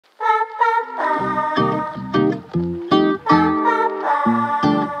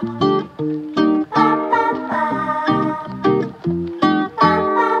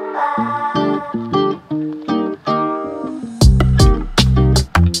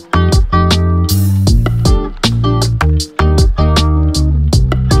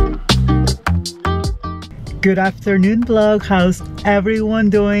Good afternoon vlog, how's everyone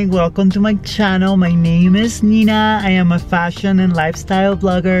doing? Welcome to my channel. My name is Nina. I am a fashion and lifestyle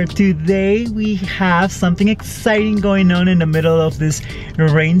blogger. Today we have something exciting going on in the middle of this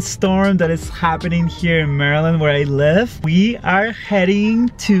rainstorm that is happening here in Maryland where I live. We are heading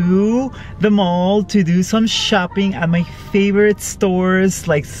to the mall to do some shopping at my favorite stores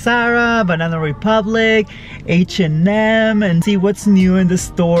like Zara, Banana Republic, H&M, and see what's new in the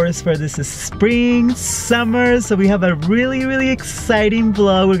stores for this spring, summer. So we have a really exciting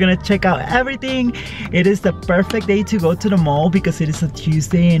vlog. We're gonna check out everything. It is the perfect day to go to the mall because it is a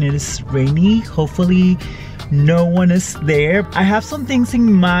Tuesday and it is rainy. Hopefully no one is there. I have some things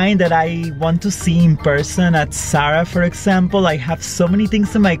in mind that I want to see in person at Zara, for example. I have so many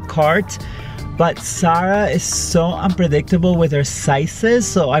things in my cart, but Zara is so unpredictable with their sizes,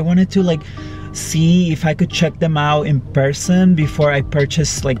 so I wanted to see if I could check them out in person before I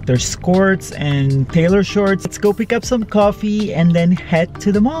purchase their skirts and tailor shorts. Let's go pick up some coffee and then head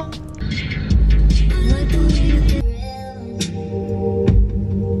to the mall.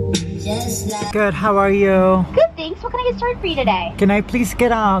 Good, how are you? Good, thanks. What can I get started for you today? Can I please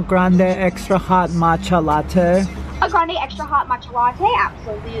get a grande extra hot matcha latte? A grande extra hot matcha latte?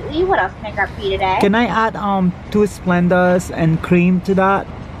 Absolutely. What else can I grab for you today? Can I add 2 Splendas and cream to that?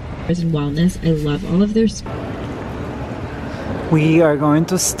 And wellness. I love all of their. We are going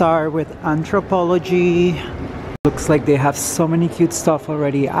to start with Anthropologie. Looks like they have so many cute stuff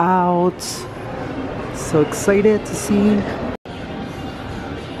already out. So excited to see.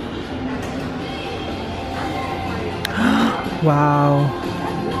 Wow,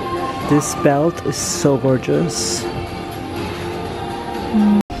 this belt is so gorgeous.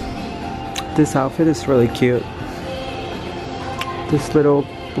 This outfit is really cute. This little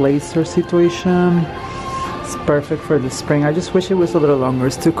blazer situation is perfect for the spring. I just wish it was a little longer.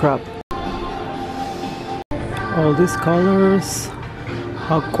 It's too cropped. All these colors.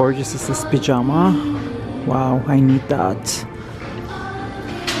 How gorgeous is this pajama? Wow, I need that.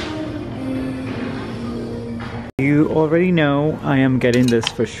 You already know I am getting this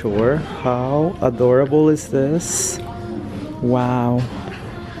for sure. How adorable is this? Wow.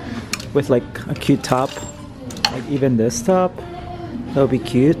 With a cute top. Even this top. That'll be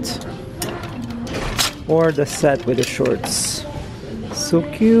cute. Or the set with the shorts. So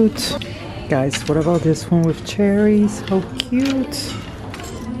cute. Guys, what about this one with cherries? How cute.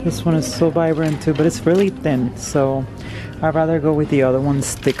 This one is so vibrant too, but it's really thin. So I'd rather go with the other one,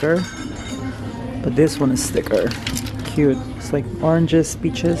 thicker. But this one is thicker. Cute. It's like oranges,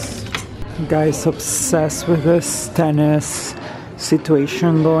 peaches. Guys, obsessed with this tennis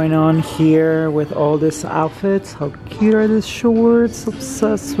situation going on here with all these outfits. How cute are these shorts?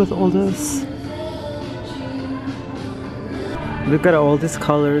 Obsessed with all this. Look at all these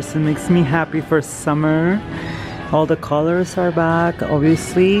colors. It makes me happy for summer. All the colors are back,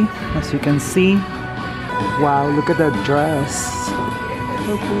 obviously, as you can see. Wow, look at that dress.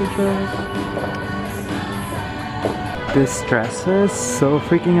 So gorgeous. This dress is so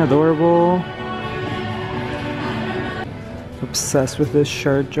freaking adorable. Obsessed with this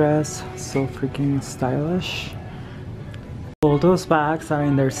shirt dress. So freaking stylish. All those bags are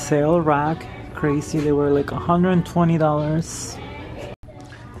in their sale rack. Crazy, they were like $120.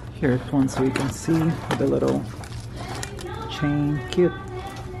 Here's one so you can see with the little chain. Cute.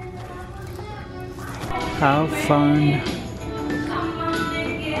 How fun.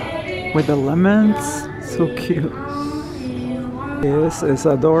 With the lemons. So cute. This is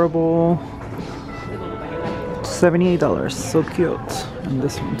adorable. $78. So cute. And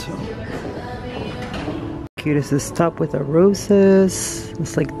this one too. Cute is this top with the roses.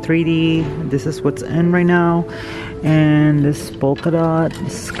 It's like 3D. This is what's in right now. And this polka dot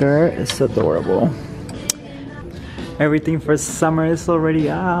skirt is adorable. Everything for summer is already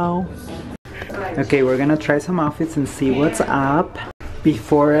out. Okay, we're gonna try some outfits and see what's up.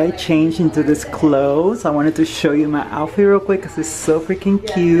 Before I change into this clothes, I wanted to show you my outfit real quick because it's so freaking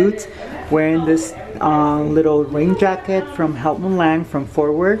cute. Wearing this little rain jacket from Helmut Lang from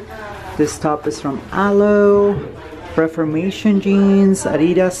Forward. This top is from Aloe. Reformation jeans,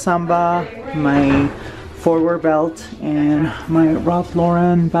 Adidas Samba, my Forward belt, and my Ralph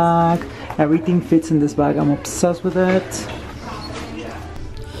Lauren bag. Everything fits in this bag. I'm obsessed with it.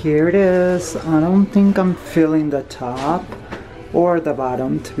 Here it is. I don't think I'm feeling the top or the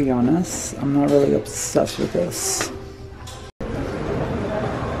bottom, to be honest. I'm not really obsessed with this.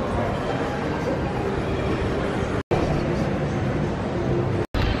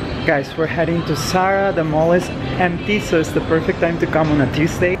 Guys, we're heading to Zara. The mall is empty, so it's the perfect time to come on a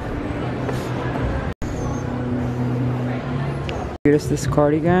Tuesday. Here's this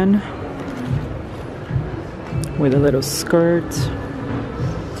cardigan. with a little skirt.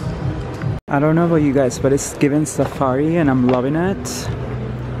 I don't know about you guys, but it's given safari and I'm loving it.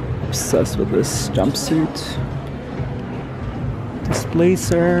 Obsessed with this jumpsuit. This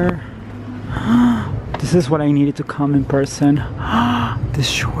blazer. This is what I needed to come in person. These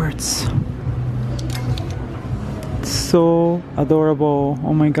shorts. So adorable.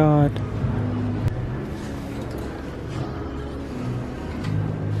 Oh my god.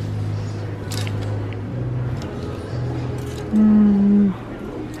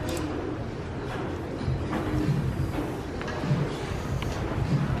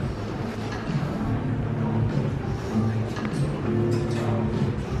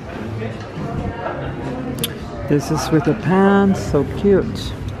 This is with the pants, so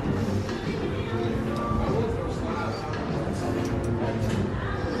cute.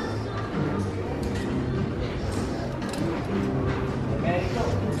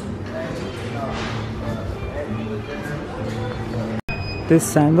 These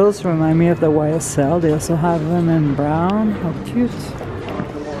sandals remind me of the YSL. They also have them in brown. How cute.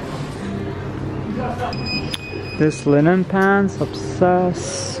 This linen pants,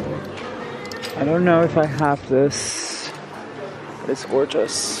 obsessed. I don't know if I have this, but it's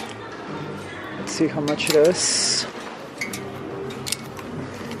gorgeous. Let's see how much it is.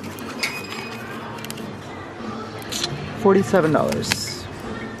 $47.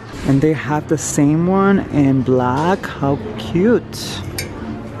 And they have the same one in black. How cute.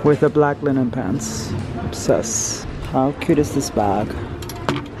 With the black linen pants. Obsessed. How cute is this bag?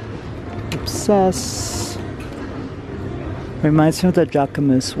 Obsessed. Reminds me of the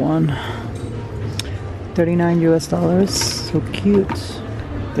Jacquemus one. $39 US. So cute.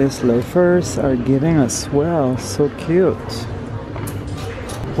 These loafers are giving us well. So cute.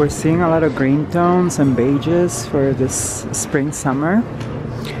 We're seeing a lot of green tones and beiges for this spring summer.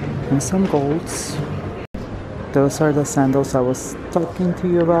 And some golds. Those are the sandals I was talking to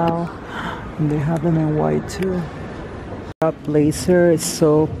you about. And they have them in white too. That blazer is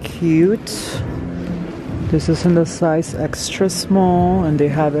so cute. This is in the size extra small and they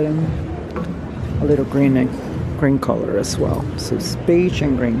have it in a little green color as well. So it's beige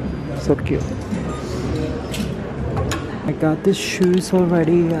and green. So cute. I got the shoes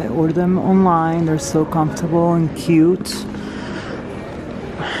already. I ordered them online. They're so comfortable and cute.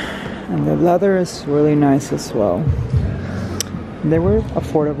 And the leather is really nice as well. They were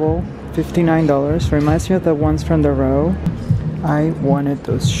affordable. $59. Reminds me of the ones from the row. I wanted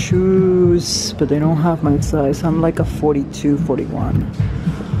those shoes, but they don't have my size. I'm like a 42, 41.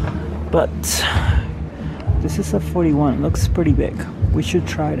 But this is a 41. It looks pretty big. We should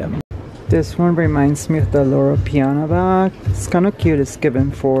try them. This one reminds me of the Loro Piana bag. It's kind of cute. It's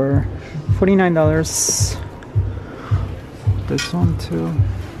given for $49. This one too.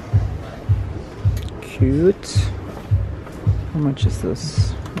 Cute. How much is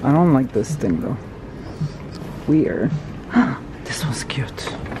this? I don't like this thing though. Weird. This one's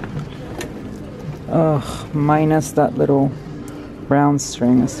cute. Ugh, minus that little round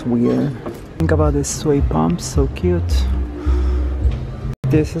string is weird. Think about this suede pump, so cute.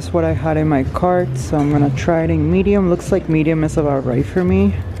 This is what I had in my cart, so I'm gonna try it in medium. Looks like medium is about right for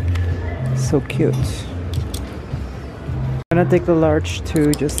me. So cute. I'm gonna take the large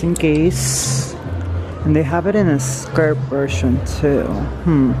too, just in case. And they have it in a skirt version too.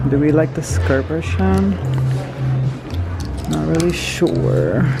 Do we like the skirt version? Not really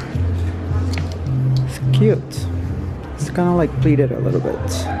sure. It's cute. It's kind of like pleated a little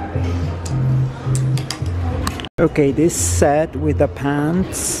bit. Okay, this set with the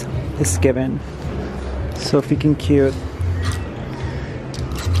pants is given. So freaking cute.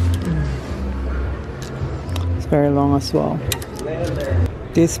 It's very long as well.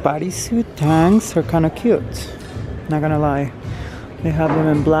 These bodysuit tanks are kind of cute. Not gonna lie. They have them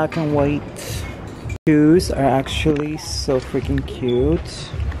in black and white. Shoes are actually so freaking cute.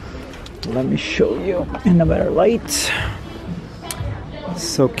 Let me show you in a better light.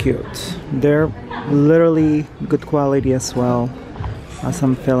 So cute. They're literally good quality as well as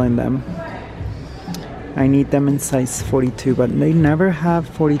I'm feeling them. I need them in size 42, but they never have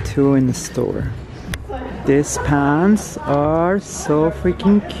 42 in the store. These pants are so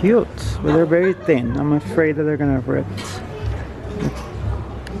freaking cute, but they're very thin. I'm afraid that they're gonna rip.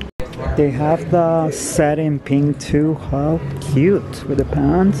 They have the set in pink too. How cute with the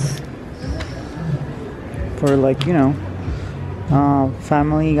pants. For like, you know,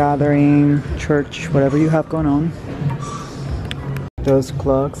 family gathering, church, whatever you have going on. Those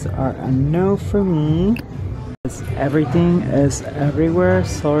clogs are a no for me. Everything is everywhere.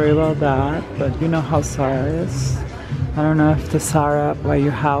 Sorry about that, but you know how Zara is. I don't know if the Zara by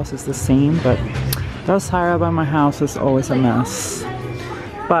your house is the same, but The Zara by my house is always a mess,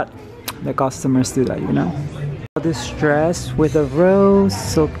 but the customers do that, you know. This dress with a rose,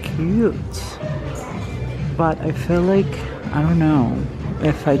 so cute. But I feel like, I don't know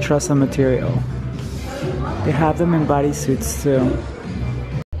if I trust the material. They have them in bodysuits too.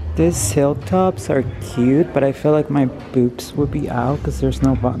 These silk tops are cute, but I feel like my boobs would be out because there's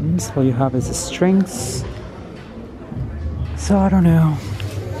no buttons. All you have is the strings. So I don't know.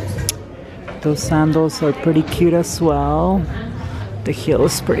 Those sandals are pretty cute as well. The heel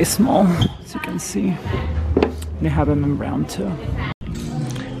is pretty small, as you can see. They have them in brown too.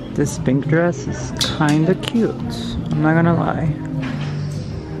 This pink dress is kinda cute, I'm not gonna lie.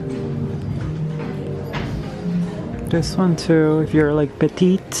 This one too, if you're like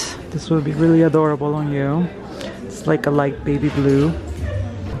petite, this would be really adorable on you. It's like a light baby blue.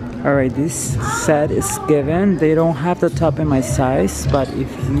 Alright, this set is given. They don't have the top in my size, but if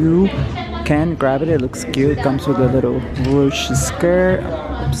you can grab it, it looks cute. It comes with a little ruche skirt.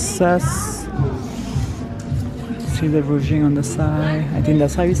 I'm obsessed. See the ruching on the side? I think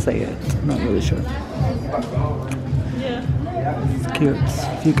that's how you say it. I'm not really sure. It's cute.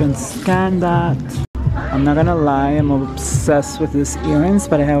 If you can scan that. I'm not gonna lie, I'm obsessed with these earrings,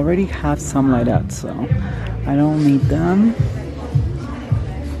 but I already have some like that, so I don't need them.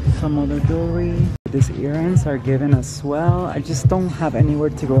 Some other jewelry. These earrings are given as well. I just don't have anywhere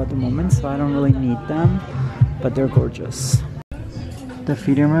to go at the moment, so I don't really need them, but they're gorgeous. The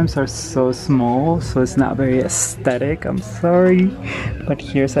fitting rooms are so small, so it's not very aesthetic, I'm sorry, but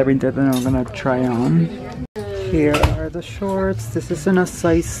here's everything that I'm gonna try on. Here are the shorts. This is in a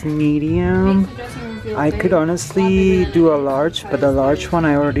size medium. I could honestly do a large, but the large one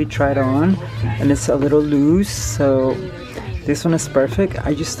I already tried on and it's a little loose, so this one is perfect.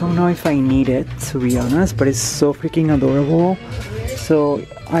 I just don't know if I need it, to be honest, but it's so freaking adorable. So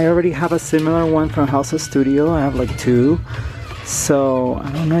I already have a similar one from House of Studio. I have like two, so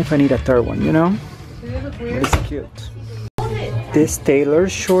I don't know if I need a third one, you know, but it's cute. These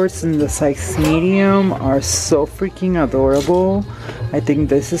tailored shorts in the size medium are so freaking adorable. I think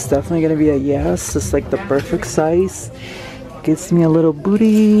this is definitely gonna be a yes. It's like the perfect size. Gives me a little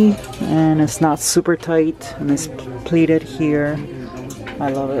booty and it's not super tight and it's pleated here.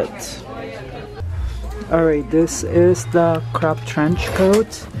 I love it. Alright, this is the crop trench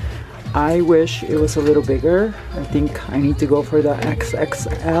coat. I wish it was a little bigger. I think I need to go for the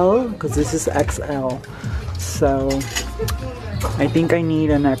XXL because this is XL. So I think I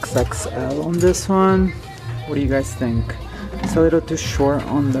need an XXL on this one. What do you guys think? It's a little too short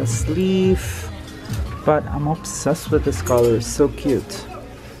on the sleeve, but I'm obsessed with this color. It's so cute.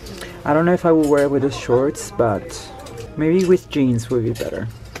 I don't know if I will wear it with the shorts, but maybe with jeans would be better.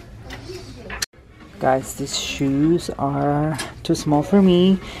 Guys, these shoes are too small for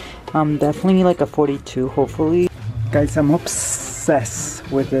me. Definitely like a 42, hopefully. Guys, I'm obsessed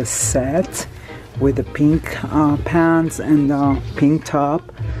with this set with the pink pants and the pink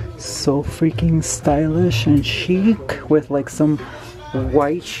top. So freaking stylish and chic with like some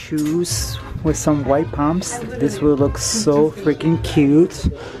white shoes with some white pumps. This will look so freaking cute.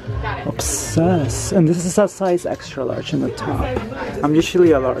 Obsessed. And this is a size extra large in the top. I'm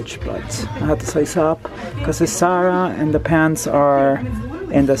usually a large, but I have to size up because it's Zara and the pants are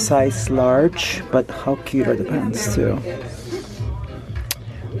in the size large. But how cute are the pants too?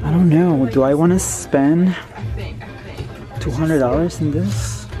 I don't know. Do I want to spend $200 in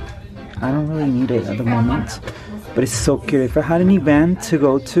this? I don't really need it at the moment, but it's so cute. If I had an event to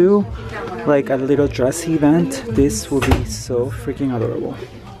go to, like a little dress event, this would be so freaking adorable.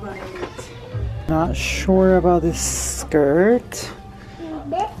 Not sure about this skirt.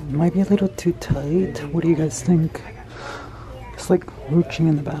 It might be a little too tight. What do you guys think? It's like ruching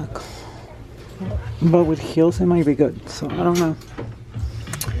in the back, but with heels it might be good, so I don't know.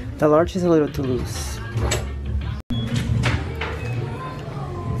 The large is a little too loose.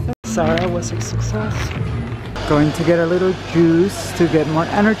 Zara was a success. Going to get a little juice to get more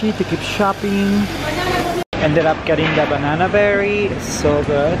energy to keep shopping. Ended up getting the banana berry. It's so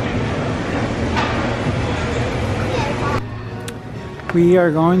good. We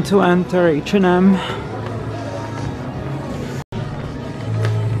are going to enter H&M.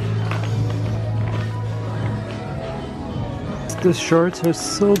 The shorts are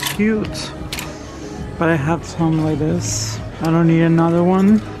so cute, but I have some like this. I don't need another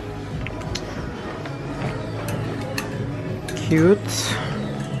one. Cute.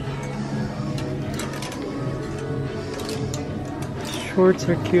 Shorts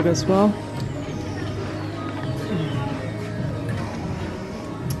are cute as well.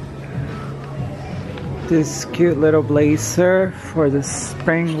 This cute little blazer for the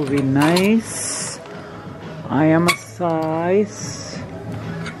spring will be nice. I am a size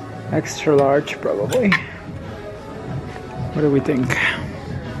extra large probably. What do we think?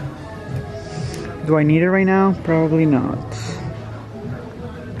 Do I need it right now? Probably not.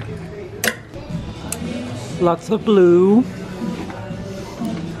 Lots of blue.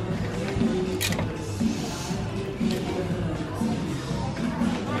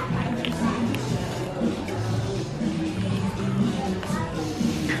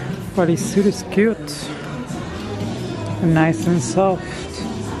 Bodysuit is cute and nice and soft.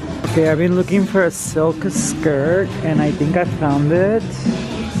 Okay, I've been looking for a silk skirt and I think I found it,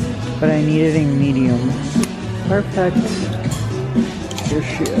 but I need it in medium. Perfect. Here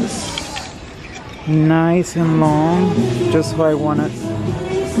she is. Nice and long, just what I wanted.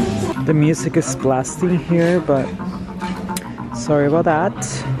 The music is blasting here, but sorry about that.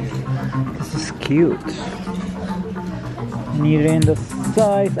 This is cute. Need it in the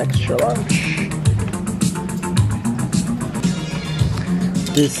size extra large.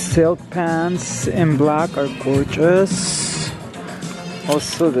 These silk pants in black are gorgeous.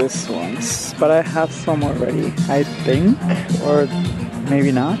 Also this ones, but I have some already, I think, or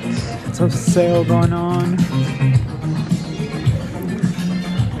maybe not. It's a sale going on.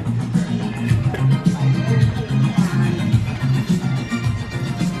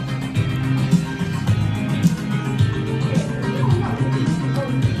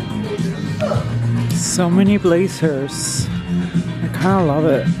 So many blazers. I kind of love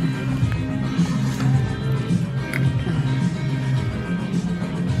it.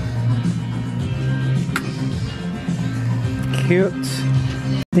 Cute.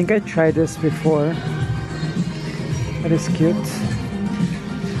 I think I tried this before. That is cute.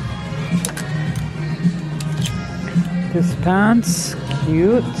 This pants,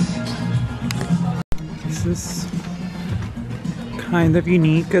 cute. This is kind of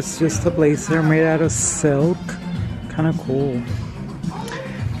unique. It's just a blazer made out of silk. Kind of cool.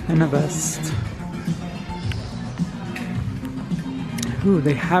 And a vest. Ooh,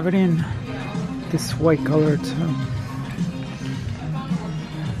 they have it in this white color too.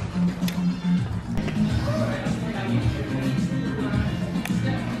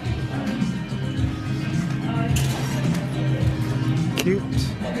 Cute.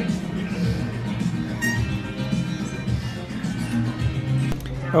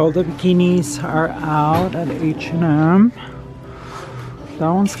 All the bikinis are out at H&M. That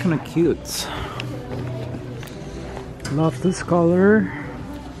one's kind of cute. Love this color.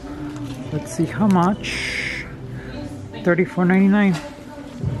 Let's see how much. $34.99.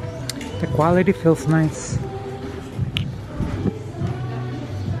 The quality feels nice.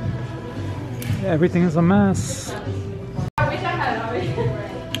 Everything is a mess.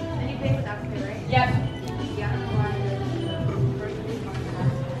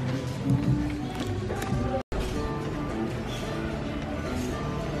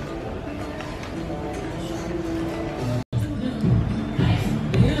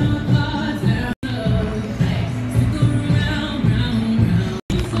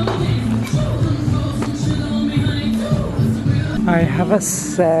 I have a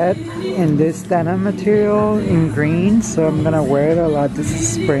set in this denim material in green, so I'm gonna wear it a lot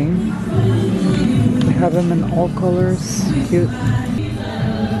this spring. We have them in all colors. Cute.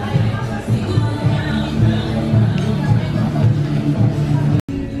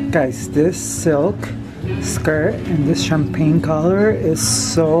 Guys, this silk skirt in this champagne color is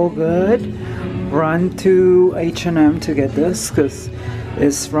so good. Run to H&M to get this because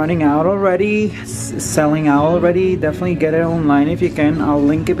it's running out already. It's selling out already. Definitely get it online if you can. I'll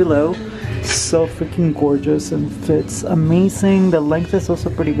link it below. So freaking gorgeous and fits amazing. The length is also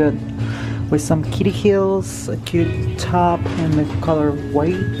pretty good. With some kitty heels, a cute top in the color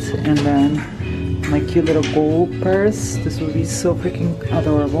white, and then my cute little gold purse. This would be so freaking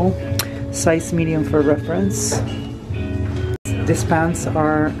adorable. Size medium for reference. These pants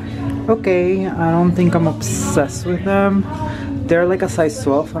are okay. I don't think I'm obsessed with them. They're like a size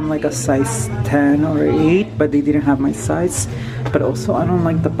 12. I'm like a size 10 or 8, but they didn't have my size. But also I don't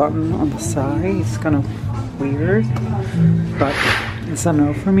like the button on the side. It's kind of weird, but it's a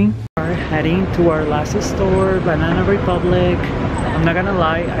no for me. We're heading to our last store, Banana Republic. I'm not gonna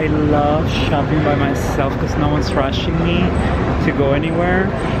lie, I love shopping by myself because no one's rushing me to go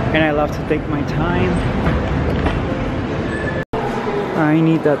anywhere, and I love to take my time. I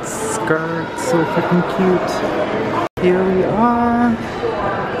need that skirt, so freaking cute. Here we are.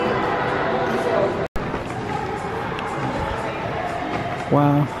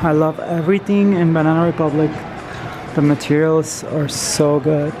 Wow, I love everything in Banana Republic. The materials are so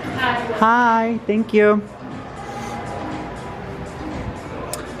good. Hi, thank you.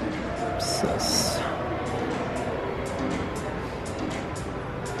 Obsessed.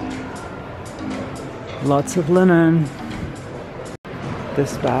 Lots of linen.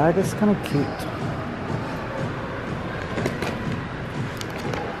 This bag is kind of cute.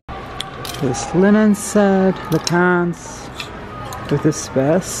 This linen set, the pants with this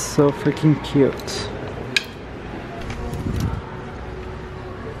vest, so freaking cute.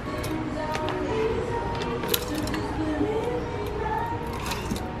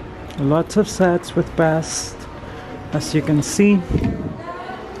 Lots of sets with vest, as you can see.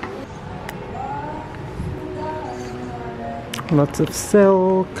 Lots of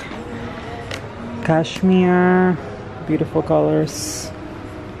silk, cashmere, beautiful colors.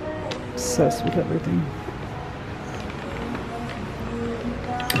 Obsessed with everything.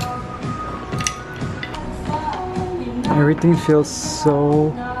 Everything feels so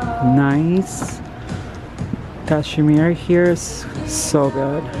nice. Cashmere here is so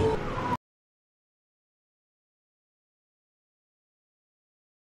good.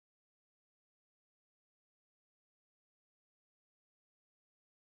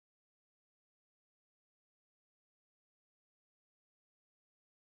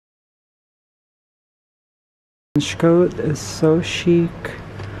 Trench coat is so chic.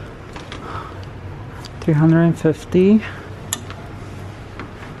 $350.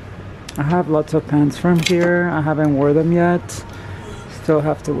 I have lots of pants from here. I haven't worn them yet. Still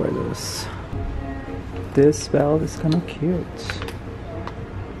have to wear those. This belt is kind of cute.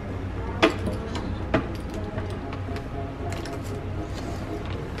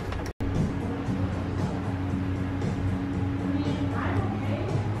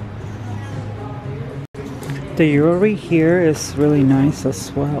 The jewelry here is really nice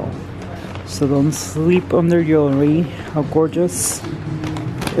as well. So don't sleep on their jewelry. How gorgeous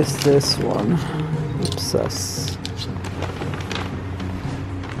is this one? Obsessed.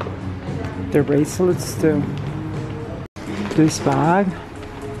 The bracelets too. This bag,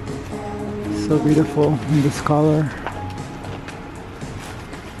 so beautiful in this color.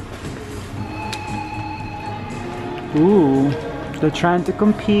 Ooh, they're trying to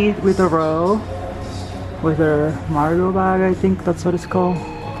compete with a row. With their Mario bag, I think that's what it's called.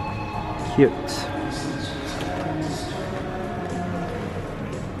 Cute.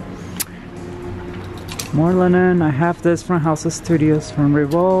 More linen. I have this from House of Studios from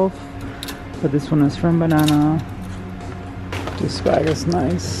Revolve, but this one is from Banana. This bag is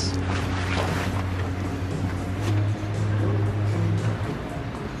nice.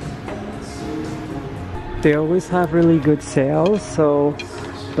 They always have really good sales, so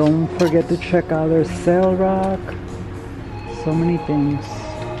don't forget to check out their sale rack. So many things.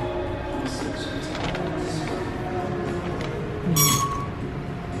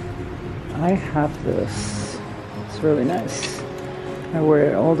 I have this. It's really nice. I wear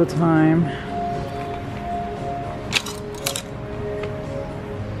it all the time.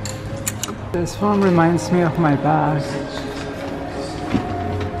 This one reminds me of my bag.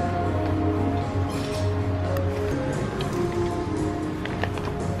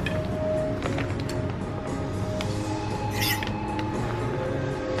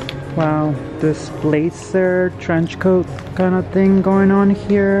 Wow, this blazer trench coat kind of thing going on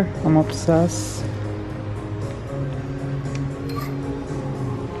here. I'm obsessed.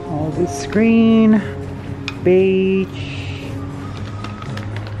 All this green, beige.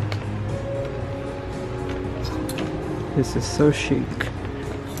 This is so chic.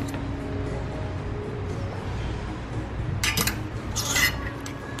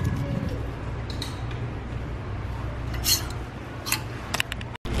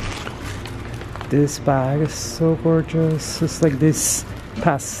 This bag is so gorgeous. It's like this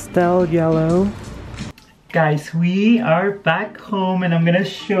pastel yellow. Guys, we are back home and I'm gonna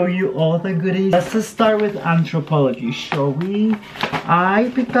show you all the goodies. Let's just start with Anthropologie, shall we?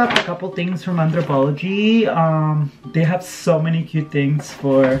 I picked up a couple things from Anthropologie. They have so many cute things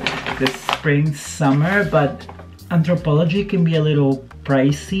for the spring, summer, but Anthropologie can be a little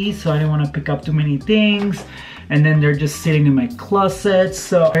pricey, so I didn't want to pick up too many things. And then they're just sitting in my closet,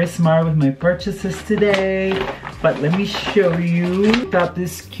 so very smart with my purchases today. But let me show you. Got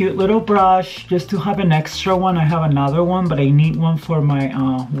this cute little brush just to have an extra one. I have another one, but I need one for my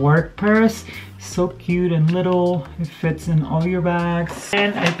work purse. So cute and little. It fits in all your bags.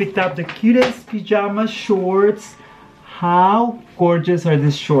 And I picked up the cutest pajama shorts. How gorgeous are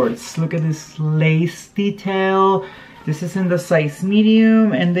these shorts? Look at this lace detail. This is in the size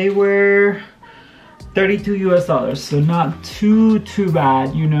medium, and they were $32 US, so not too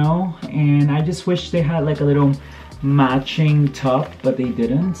bad, you know. And I just wish they had like a little matching top, but they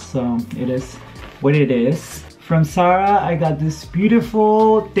didn't, so it is what it is. From Zara, I got this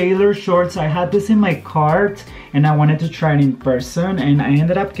beautiful tailor shorts. I had this in my cart and I wanted to try it in person, and I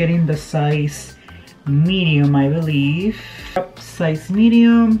ended up getting the size medium, I believe. Yep, size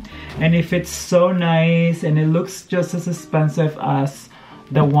medium, and it fits so nice, and it looks just as expensive as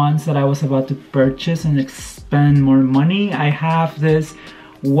the ones that I was about to purchase and spend more money. I have this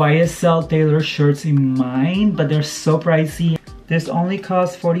YSL tailored shirts in mind, but they're so pricey. This only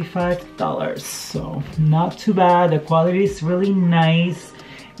cost $45, so not too bad. The quality is really nice,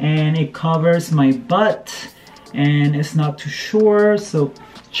 and it covers my butt, and it's not too short, so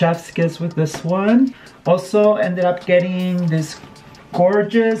chef's kiss with this one. Also ended up getting this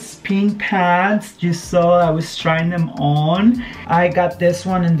gorgeous pink pants. You saw I was trying them on. I got this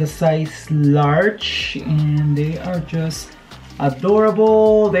one in the size large, and they are just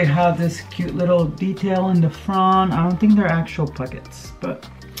adorable. They have this cute little detail in the front. I don't think they're actual pockets, but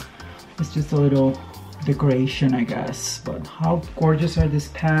it's just a little decoration, I guess. But how gorgeous are these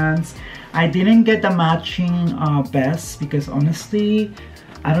pants? I didn't get the matching vest because honestly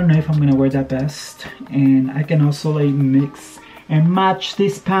I don't know if I'm gonna wear that vest, and I can also like mix and match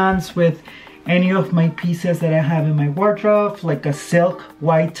these pants with any of my pieces that I have in my wardrobe. Like a silk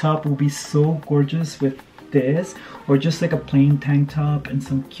white top will be so gorgeous with this, or just like a plain tank top and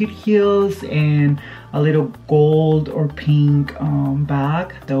some cute heels and a little gold or pink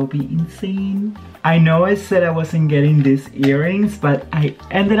bag. That would be insane. I know I said I wasn't getting these earrings, but I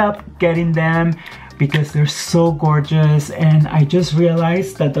ended up getting them because they're so gorgeous, and I just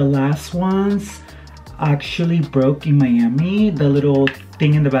realized that the last ones actually broke in Miami. The little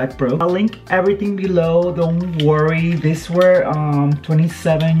thing in the back broke. I'll link everything below, don't worry. These were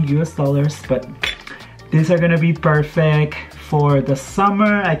 $27 US, but these are gonna be perfect for the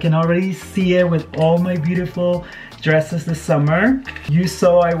summer. I can already see it with all my beautiful dresses this summer. You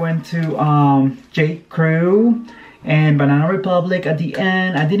saw I went to J. Crew and Banana Republic at the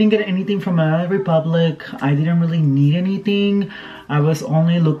end. I didn't get anything from Banana Republic. I didn't really need anything. I was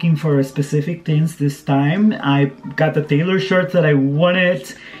only looking for specific things this time. I got the tailored shirts that I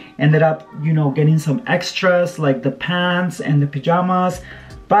wanted. Ended up, you know, getting some extras like the pants and the pajamas.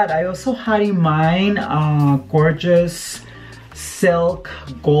 But I also had in mind a gorgeous silk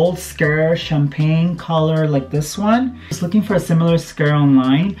gold skirt, champagne color like this one. I was looking for a similar skirt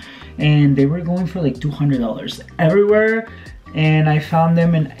online, and they were going for like $200 everywhere, and I found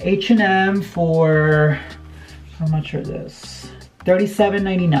them in H&M for, how much are this?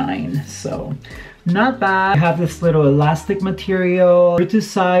 $37.99, so not bad. I have this little elastic material. True to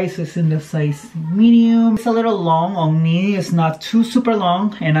size, is in the size medium. It's a little long on me. It's not too super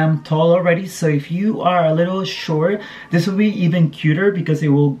long, and I'm tall already, so if you are a little short, this will be even cuter because it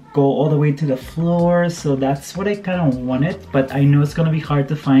will go all the way to the floor. So that's what I kind of wanted, but I know it's gonna be hard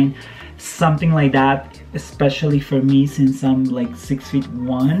to find something like that, especially for me since I'm like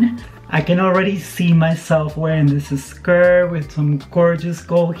 6'1". I can already see myself wearing this skirt with some gorgeous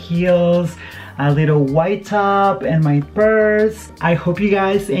gold heels, a little white top, and my purse. I hope you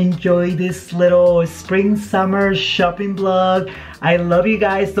guys enjoy this little spring summer shopping vlog. I love you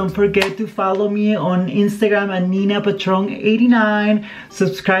guys. Don't forget to follow me on Instagram at NinaPatron89.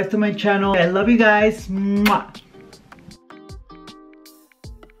 Subscribe to my channel. I love you guys. Mwah.